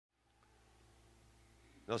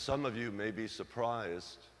Now, some of you may be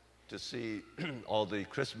surprised to see all the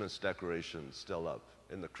Christmas decorations still up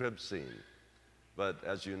in the crib scene. But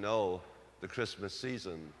as you know, the Christmas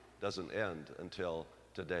season doesn't end until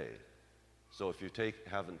today. So if you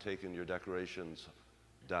haven't taken your decorations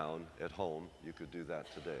down at home, you could do that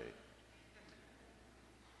today.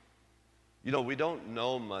 You know, we don't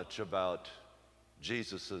know much about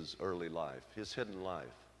Jesus' early life, his hidden life.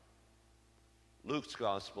 Luke's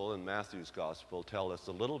gospel and Matthew's gospel tell us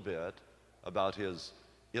a little bit about his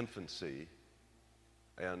infancy.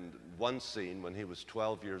 And one scene, when he was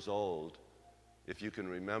 12 years old, if you can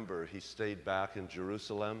remember, he stayed back in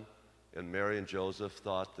Jerusalem, and Mary and Joseph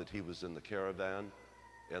thought that he was in the caravan,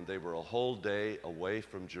 and they were a whole day away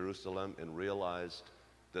from Jerusalem and realized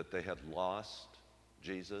that they had lost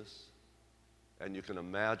Jesus. And you can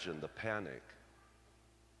imagine the panic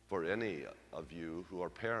for any of you who are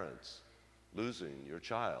parents, losing your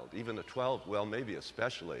child, even a 12, well, maybe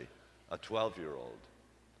especially a 12-year-old.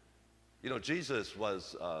 You know, Jesus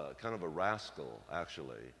was kind of a rascal,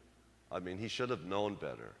 actually. I mean, he should have known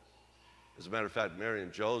better. As a matter of fact, Mary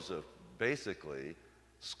and Joseph basically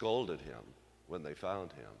scolded him when they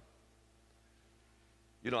found him.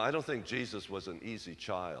 You know, I don't think Jesus was an easy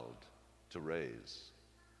child to raise.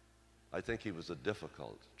 I think he was a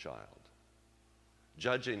difficult child.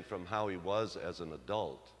 Judging from how he was as an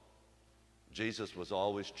adult, Jesus was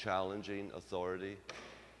always challenging authority.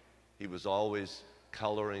 He was always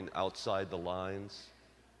coloring outside the lines.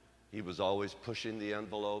 He was always pushing the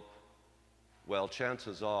envelope. Well,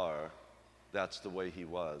 chances are that's the way he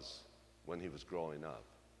was when he was growing up.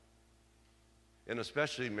 And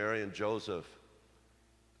especially Mary and Joseph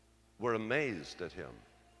were amazed at him.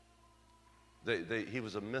 He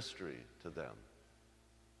was a mystery to them.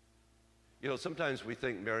 You know, sometimes we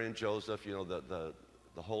think Mary and Joseph, you know,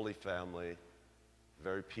 the Holy Family,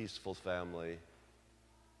 very peaceful family.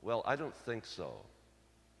 Well, I don't think so.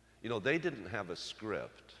 You know, they didn't have a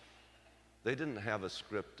script. They didn't have a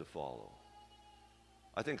script to follow.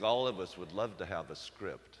 I think all of us would love to have a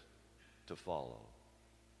script to follow,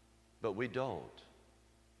 but we don't.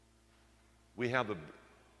 We have a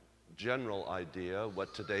general idea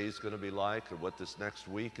what today's going to be like, or what this next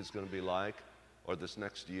week is going to be like, or this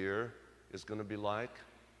next year is going to be like,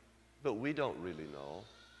 but we don't really know.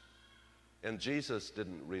 And Jesus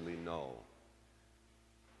didn't really know.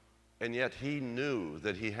 And yet he knew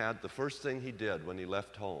that he had, the first thing he did when he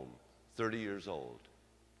left home, 30 years old,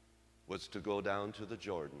 was to go down to the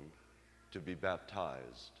Jordan to be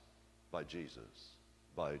baptized by Jesus,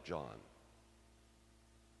 by John.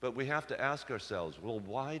 But we have to ask ourselves, well,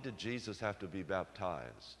 why did Jesus have to be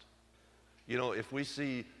baptized? You know, if we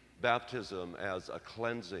see baptism as a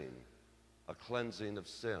cleansing of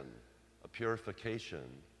sin, a purification,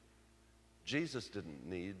 Jesus didn't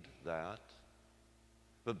need that.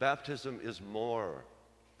 But baptism is more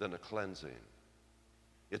than a cleansing.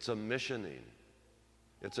 It's a missioning.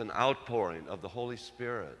 It's an outpouring of the Holy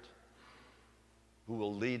Spirit who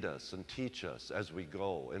will lead us and teach us as we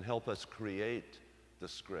go and help us create the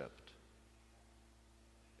script.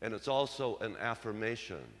 And it's also an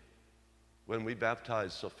affirmation. When we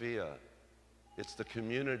baptize Sophia, it's the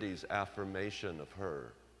community's affirmation of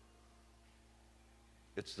her.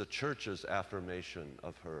 It's the church's affirmation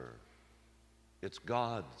of her. It's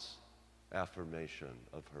God's affirmation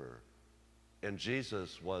of her. And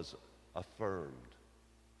Jesus was affirmed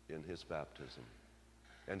in his baptism.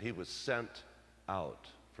 And he was sent out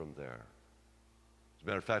from there. As a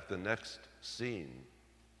matter of fact, the next scene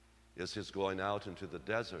is his going out into the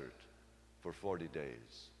desert for 40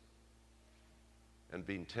 days and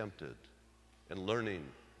being tempted and learning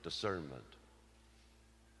discernment.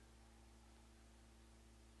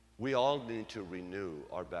 We all need to renew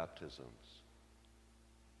our baptisms.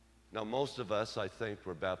 Now, most of us, I think,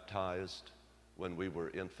 were baptized when we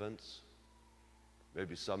were infants.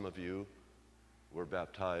 Maybe some of you were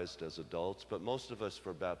baptized as adults, but most of us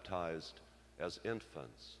were baptized as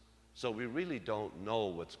infants. So we really don't know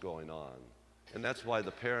what's going on. And that's why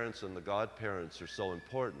the parents and the godparents are so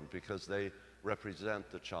important, because they represent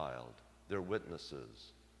the child. They're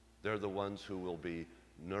witnesses. They're the ones who will be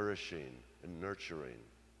nourishing and nurturing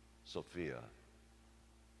Sophia.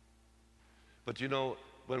 But you know,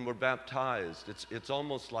 when we're baptized, it's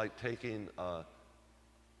almost like taking a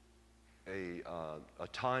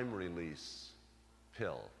time release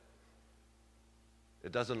pill.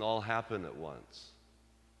 It doesn't all happen at once.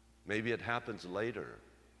 Maybe it happens later,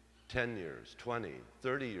 10 years, 20,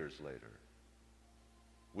 30 years later.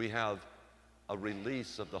 We have a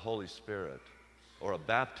release of the Holy Spirit, or a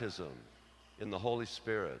baptism in the Holy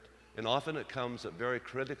Spirit. And often it comes at very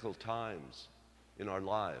critical times in our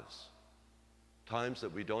lives. times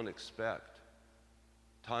that we don't expect,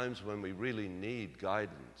 times when we really need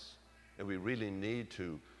guidance and we really need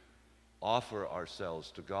to offer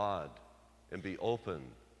ourselves to God and be open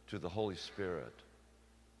to the Holy Spirit.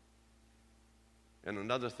 And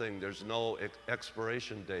another thing, there's no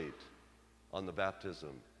expiration date on the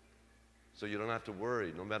baptism. So you don't have to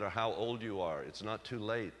worry, no matter how old you are, it's not too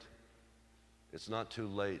late. It's not too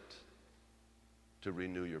late to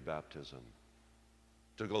renew your baptism,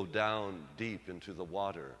 to go down deep into the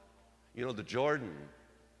water. You know, the Jordan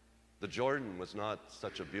was not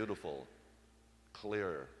such a beautiful,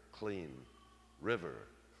 clear, clean river.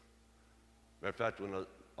 Matter of fact, when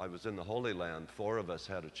I was in the Holy Land, 4 of us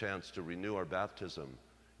had a chance to renew our baptism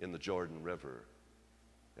in the Jordan River.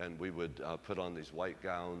 And we would put on these white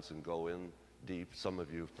gowns and go in deep. Some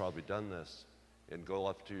of you have probably done this, and go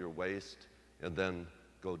up to your waist and then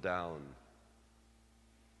go down.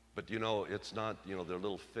 But you know, it's not, you know, there are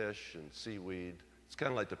little fish and seaweed. It's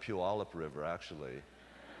kind of like the Puyallup River, actually.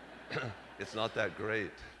 It's not that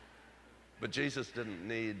great. But Jesus didn't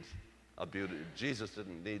need Jesus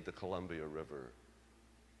didn't need the Columbia River.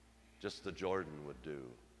 Just the Jordan would do.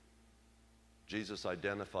 Jesus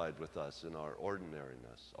identified with us in our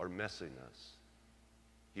ordinariness, our messiness.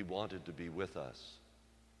 He wanted to be with us.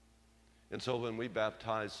 And so when we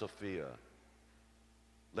baptize Sophia,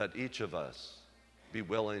 let each of us be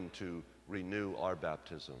willing to renew our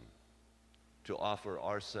baptism, to offer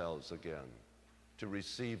ourselves again, to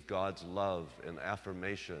receive God's love and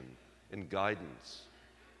affirmation and guidance,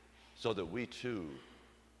 so that we too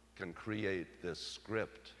can create this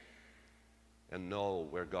script and know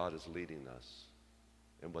where God is leading us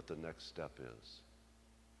and what the next step is.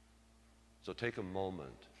 So take a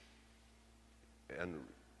moment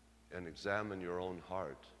and examine your own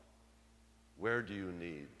heart. Where do you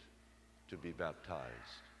need to be baptized?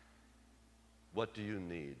 What do you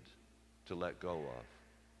need to let go of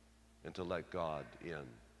and to let God in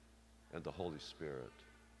and the Holy Spirit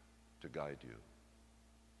to guide you?